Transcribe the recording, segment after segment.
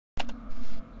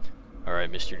Alright,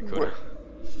 Mr. Dakoter.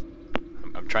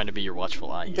 I'm trying to be your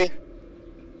watchful eye.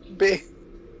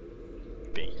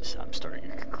 Beans. I'm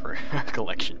starting a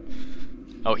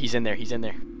collection. Oh, he's in there. He's in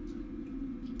there.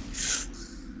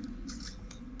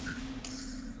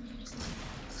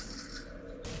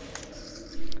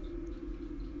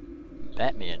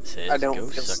 Batman says, I don't go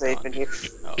feel suck safe on. in here.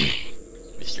 Oh,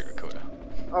 Mr. Dakoter.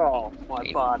 Oh,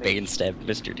 my body. Bane stabbed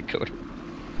Mr. Dakoter.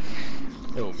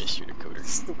 Oh, Mr. Dakoter.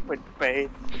 Stupid Bane.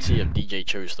 Let's see if DJ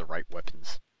chose the right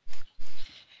weapons.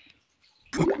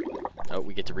 Oh,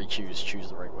 we get to choose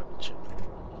the right weapons.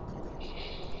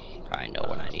 I know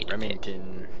what I need to pick.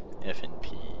 Remington,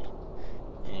 FNP,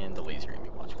 and the laser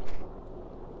aiming. Watch me.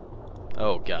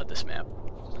 Oh god, this map.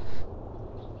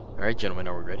 Alright, gentlemen,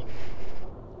 are we ready?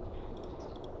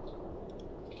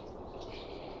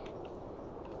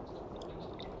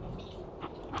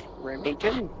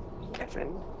 Remington,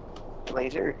 Kevin,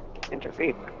 laser,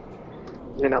 interfere.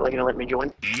 You're not gonna let me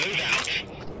join? Move out.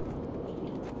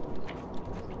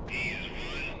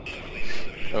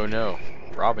 Oh no,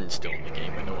 Robin's still in the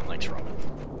game, but no one likes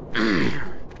Robin.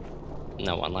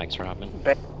 No one likes Robin.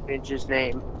 Batman's his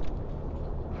name.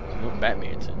 Oh,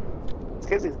 Batman's in. It's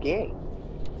because he's gay.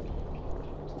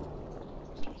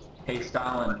 Hey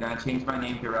Stalin, can I change my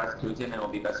name to Rasputin and we'll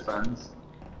be best friends?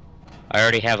 I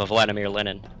already have a Vladimir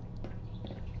Lenin.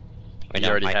 Wait, He no,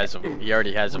 already I-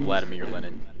 has a Vladimir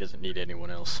Lenin. He doesn't need anyone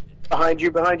else. Behind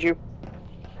you, behind you.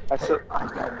 I saw.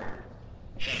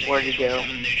 Where'd he go?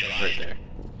 Right there.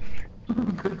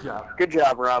 Good job. Good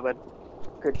job, Robin.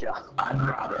 Good job. I'm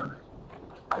Robin.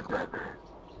 I said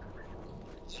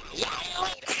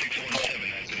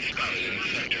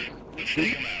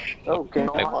Oh,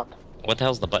 get Wait. on. What the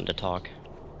hell's the button to talk?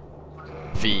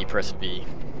 V, press V.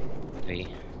 V.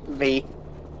 V.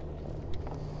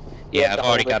 Yeah, I've the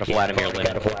already whole got a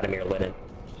bit. Vladimir Lenin.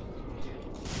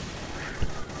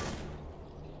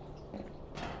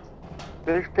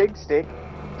 There's Pig Stick.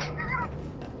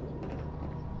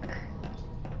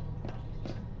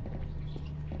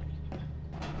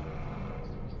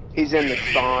 He's in the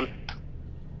spawn.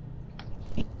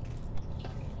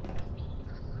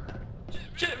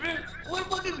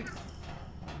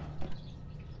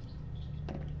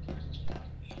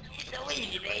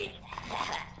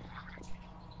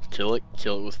 Kill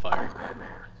it with fire.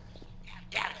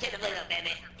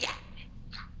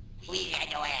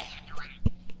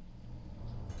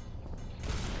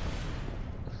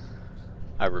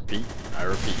 I repeat,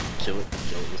 kill it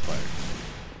with fire.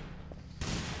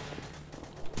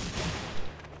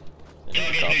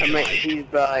 I mean, he's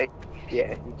by.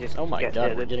 Yeah, he just. Oh my got god, we're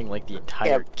deaded. getting like the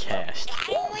entire cast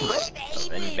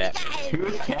of any Batman.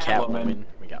 Who's Catwoman,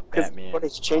 we got Batman. What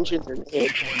is changing their name?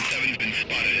 H-17's been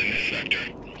spotted in this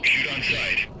sector. Shoot on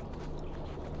sight.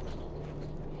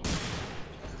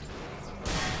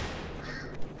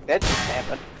 That just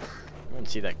happened. I want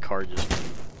to see that car just.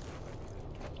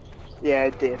 Yeah,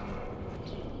 it did.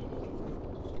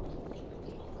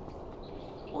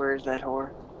 Where's that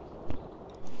whore?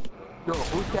 Yo,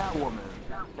 who's Catwoman?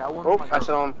 Catwoman? Oh, I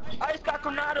saw him. I just got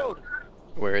tornadoed!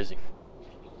 Where is he?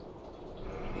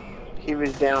 He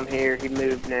was down here. He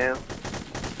moved now.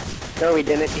 No, he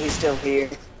didn't. He's still here.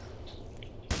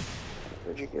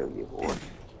 Where'd you go, you whore?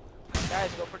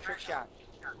 Guys, go for trick shot.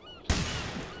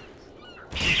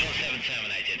 617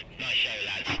 terminated. Nice show,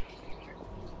 lads.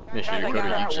 Mr.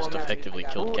 Dakoter, you just effectively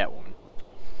killed Catwoman.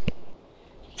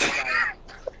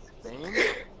 Bane?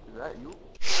 Is that you?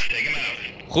 Take him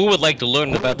out. Who would like to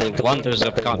learn about the wonders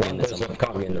of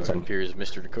communism? Here's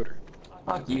Mr. Dakoter.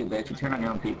 Fuck you, bitch. You turn on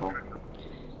your own people.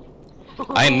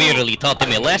 I merely taught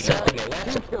him a lesson.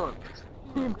 Team kill him.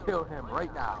 Team kill him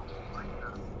right now.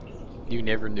 You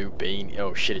never knew Bane.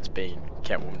 Oh shit, it's Bane.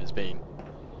 Catwoman is Bane.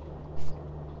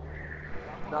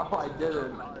 No, I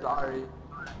didn't. Sorry.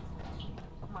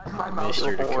 My mouth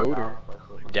Mr. is a whore Dakoter,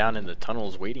 now. down in the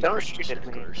tunnels waiting Don't for you, shoot at Mr.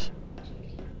 me. Dakoters.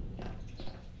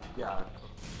 Yeah.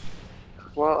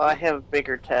 Well, I have a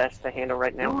bigger task to handle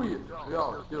right now.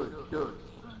 Yo, dude.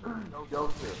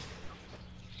 Joseph.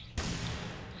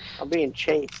 I'm being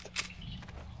chased.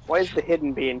 Why is the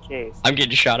hidden being chased? I'm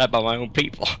getting shot at by my own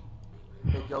people.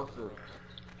 Hey, Joseph.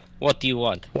 What do you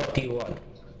want?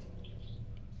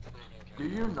 Do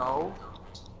you know?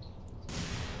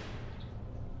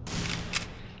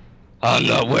 I'm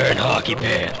not wearing hockey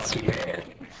pants. Do you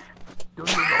know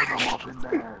the Muffin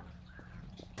Man?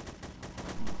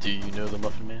 Do you know the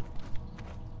Muffin Man?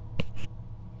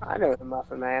 I know the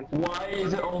Muffin Man. Why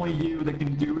is it only you that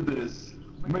can do this?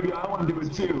 Maybe I want to do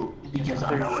it too. Because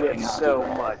I know There's it. just so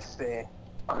much there.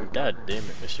 God damn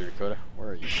it, Mr. Dakoter. Where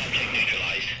are you?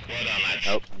 Neutralized. Well done, lads.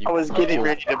 Oh, you, I was you getting killed,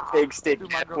 ready to pig stick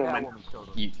Dude, my that girl woman. got me killed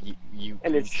her. You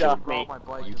And it killed, shot me.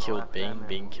 you killed Bing,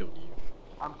 Bing killed you.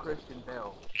 I'm Christian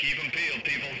Bale. Keep them peeled,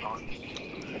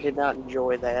 people. I did not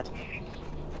enjoy that.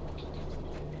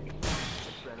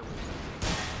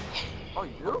 Oh, you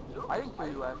do? I didn't kill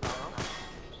you last round.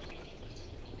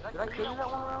 Did I kill you that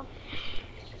one round?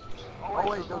 Oh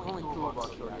wait, there's only 2 of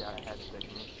us, so yeah, I had to pick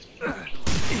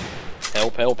me.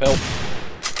 Help, help, help.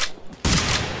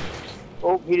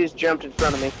 Oh, he just jumped in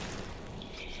front of me.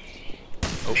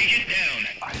 Get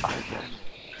down.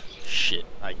 Shit,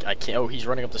 I can't. Oh, he's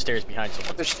running up the stairs behind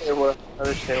someone. Other stairwell.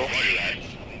 Other stairwell. Roger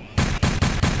that.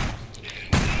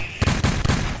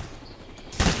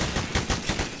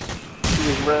 He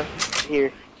was right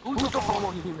here. Who's the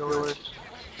homo team killer?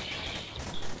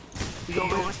 You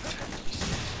go with?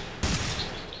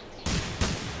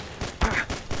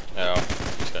 Oh,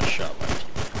 just got shot by a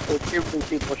team. There's 2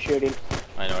 people shooting.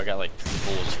 I know, I got like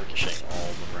bullets ricocheting all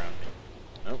around me.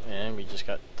 Oh, and we just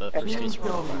got the first case of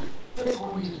That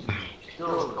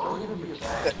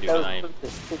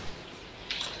was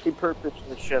he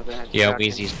purposely shoved that. Yeah,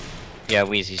 Wheezy's. Yeah,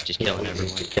 Wheezy's just killing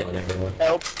everyone.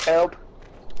 Help! Help!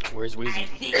 Where's Wheezy?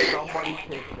 Somebody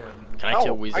picked him. Can I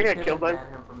kill Wheezy? I got killed by. Ban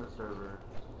him from the server.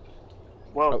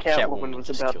 Well, Oh, Catwoman was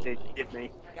just about killed to me. get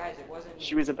me. Guys, it wasn't.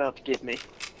 She was about to get me.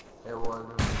 It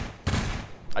wasn't.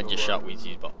 I just shot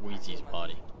Wheezy's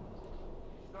body.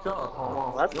 Shut up,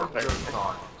 homo. That's You're fair. just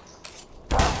talk.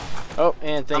 Oh,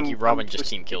 and thank you, Robin I'm just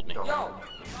team killed me. Yo,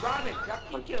 Robin, got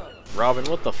team killed. Robin,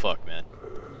 what the fuck, man?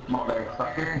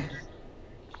 Motherfucker.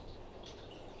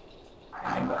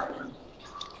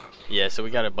 Yeah, so we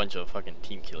got a bunch of fucking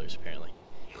team killers apparently.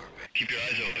 Keep your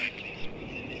eyes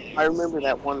open. I remember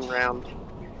that one round.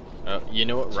 You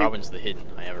know what? Robin's the hidden.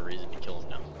 I have a reason to kill him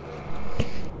now.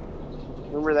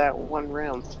 Remember that one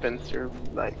round, Spencer?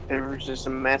 Like, there was just a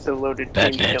massive loaded team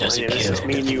Batman killing. doesn't It was just kill.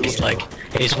 me and you. He's like,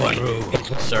 he's one rule.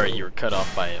 Sorry, you were cut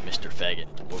off by Mr. Faggot.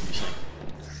 What were you saying?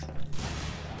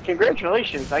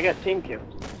 Congratulations, I got team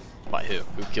killed. By who?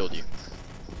 Who killed you?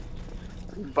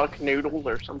 Buck Noodle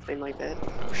or something like that.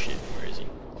 Oh shit, where is he?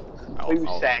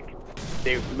 Busak.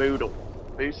 Dude, Noodle.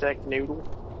 Busak Noodle.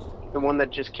 The one that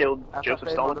just killed Joseph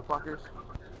FFA Stalin. motherfuckers.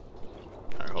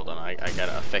 Alright, hold on. I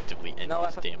gotta effectively end No,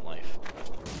 his damn life.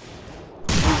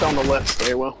 He's on the left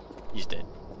stairwell. He's dead.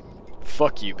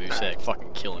 Fuck you, Busak.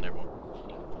 Fucking killing everyone.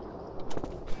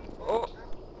 Oh,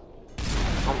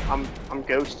 I'm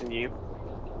ghosting you.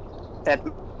 That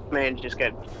man just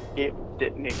got hit,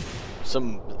 didn't he?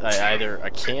 Either a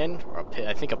can or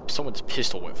I think someone's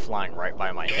pistol went flying right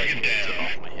by my head and took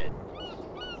off my head.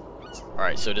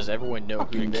 Alright, so does everyone know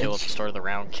who to kill at the start of the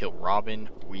round? Kill Robin,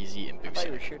 Wheezy, and I thought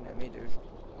you were Busak. shooting at me, dude.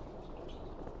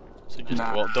 So just,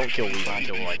 well, don't kill Wheezy,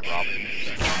 kill like Robin.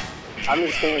 I'm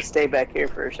just gonna stay back here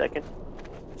for a second.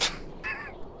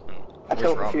 I Where's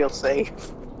don't Robin? feel safe.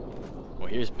 Well,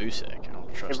 here's Busak. I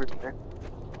don't trust him. Everywhere.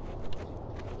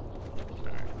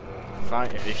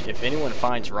 Fine. If anyone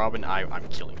finds Robin, I'm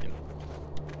killing him.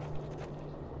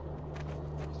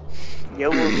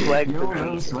 Yellow flag for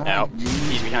Jesus. Ow.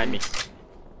 He's behind me.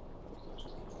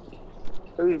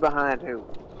 Who's behind who?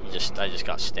 I just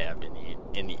got stabbed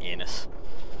in the anus.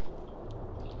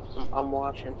 I'm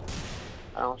watching.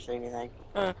 I don't see anything.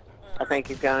 Uh. I think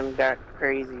your gun got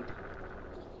crazy.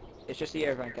 It's just the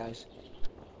air vent, guys.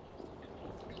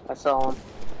 I saw him.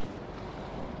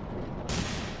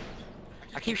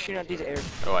 I keep shooting at these air.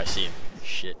 Oh, I see him.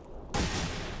 Shit.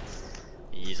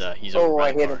 He's Oh, over by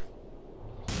I the hit car. him.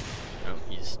 No,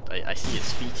 I see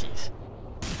his feeties.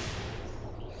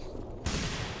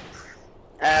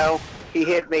 Ow, he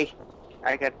hit me.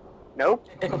 I got, nope.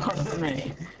 It wasn't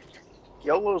me.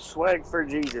 YOLO swag for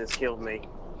Jesus killed me.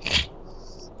 Hey,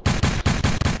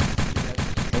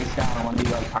 Stalin, want to be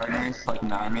like partners, like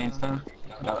an army and stuff?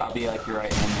 I'll be like your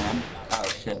right hand man. Oh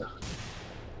shit.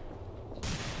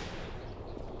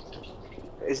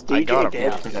 Is I got DJ him. Yeah,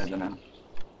 I dead? think I don't know.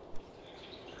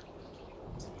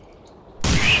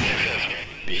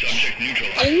 Bitch. Subject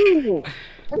neutralized. Ooh!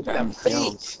 Look at I'm that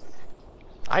killed. face.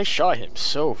 I shot him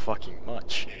so fucking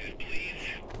much.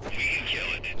 We can kill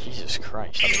it. Jesus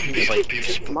Christ. I mean, he was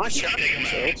like, My shot Take him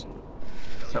says.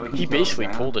 So we can he kill basically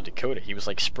him now. pulled a Dakota. He was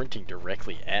like sprinting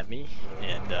directly at me,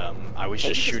 and I was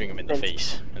just shooting him in the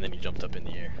face, and then he jumped up in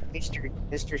the air.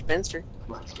 Mr. Spencer,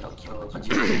 Let's go kill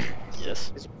him.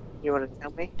 Yes. you want to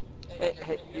tell me?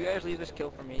 Hey, you guys leave this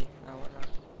kill for me. I want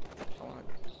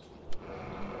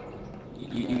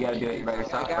You gotta do it by I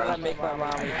yourself, gotta bro. make my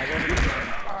mommy. I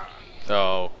gotta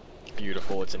Oh,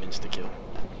 beautiful. It's an insta-kill.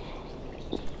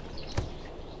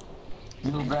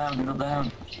 Noodle down, noodle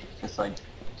down. Just like.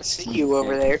 I see you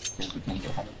over there. We can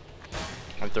get him.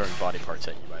 I'm throwing body parts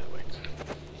at you, by the way.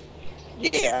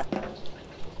 Yeah.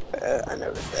 I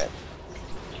noticed that.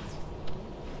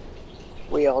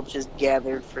 We all just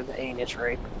gathered for the anus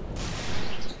rape.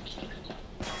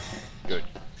 Good.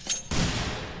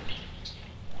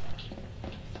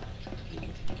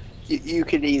 You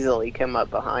could easily come up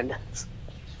behind us.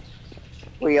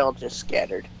 We all just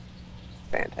scattered.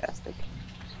 Fantastic.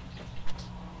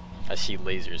 I see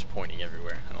lasers pointing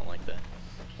everywhere. I don't like that.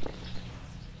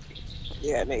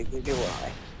 Yeah, neither do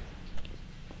I.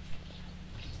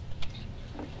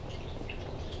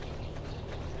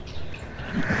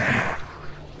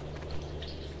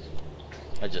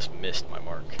 I just missed my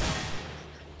mark.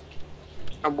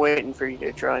 I'm waiting for you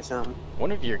to try something.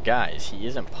 One of your guys, he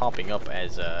isn't popping up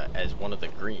as one of the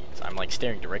greens. I'm like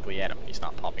staring directly at him and he's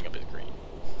not popping up as green.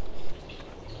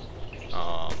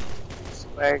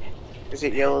 Swag. Is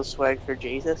it yellow swag for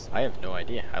Jesus? I have no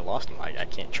idea. I lost him. I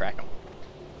can't track him.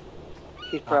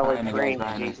 He's probably Behind me, praying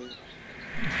guys, to behind me. Jesus.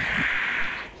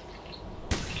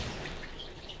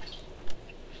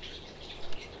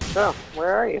 So,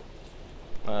 where are you?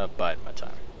 Biding my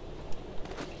time.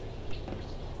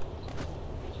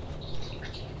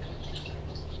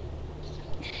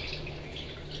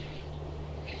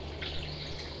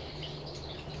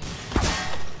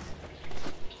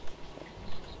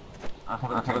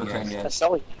 I'll cover the train, I guys.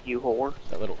 saw you, whore.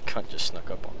 That little cunt just snuck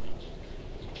up on me.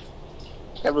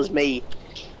 That was me.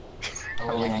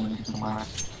 Probably hanging somewhere.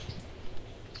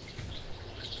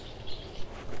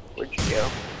 Where'd you go?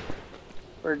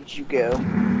 Where did you go?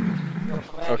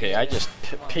 Okay, I just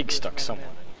pig stuck someone.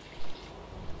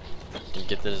 Didn't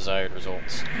get the desired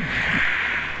results.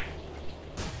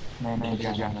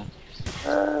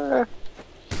 Yeah,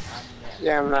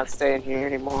 Yeah, I'm not staying here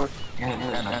anymore.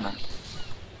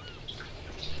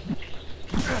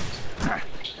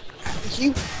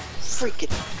 You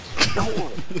freaking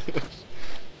dork.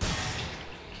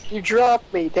 You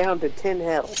dropped me down to 10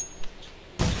 health.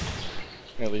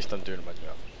 At least I'm doing my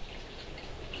job.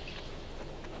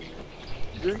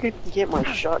 You're going to get my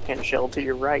shotgun shell to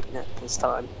your right this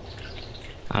time.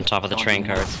 On top of the train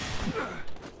cars.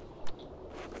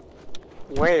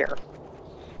 Where?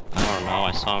 I don't know,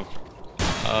 I saw him.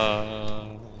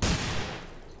 Oh,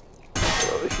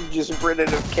 you just rid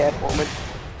it of Catwoman.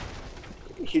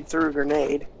 He threw a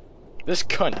grenade. This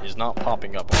cunt is not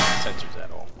popping up on the sensors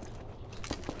at all.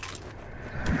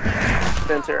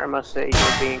 Spencer, I must say,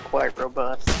 you're being quite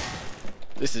robust.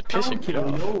 This is pissing me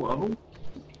off.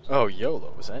 Oh,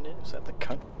 YOLO, was that it? Was that the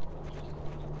cunt?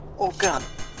 Oh god.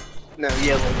 No,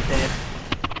 Yellow's dead.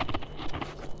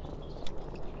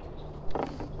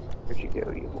 Where'd you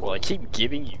go, you Well, I keep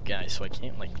giving you guys so I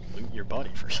can't, like, loot your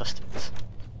body for sustenance.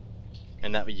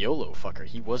 And that YOLO fucker,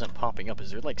 he wasn't popping up.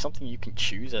 Is there, like, something you can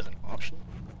choose as an option?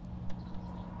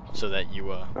 So that you,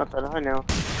 Not that I know.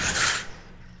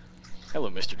 Hello,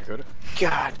 Mr.Dakoter.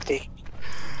 God damn.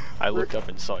 I looked up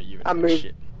and saw you and I I'm moved.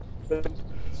 shit.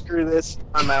 Screw this.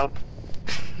 I'm out.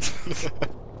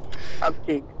 I'm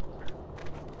king.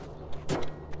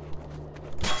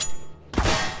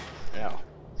 Ow.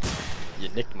 You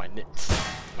nicked my nits.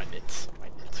 My nits. My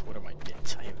nits. What are my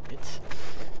nits? I have nits.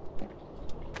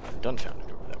 I'm dumbfounded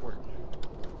over that word.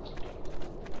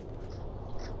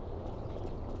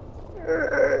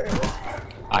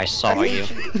 I saw you.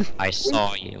 I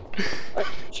saw you.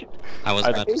 I was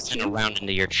about to send a round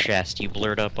into your chest. You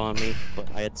blurred up on me, but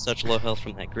I had such low health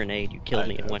from that grenade. You killed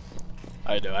me and went.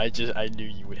 I know. I knew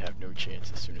you would have no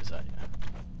chance as soon as I.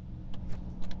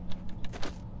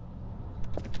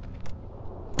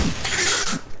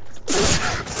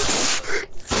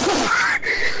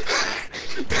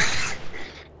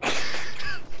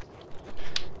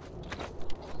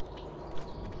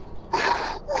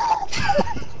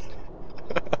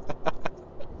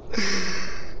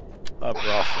 I'm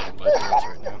raw in my pants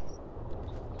right now.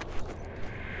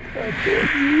 God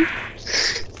damn you.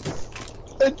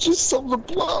 I just saw the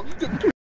blob.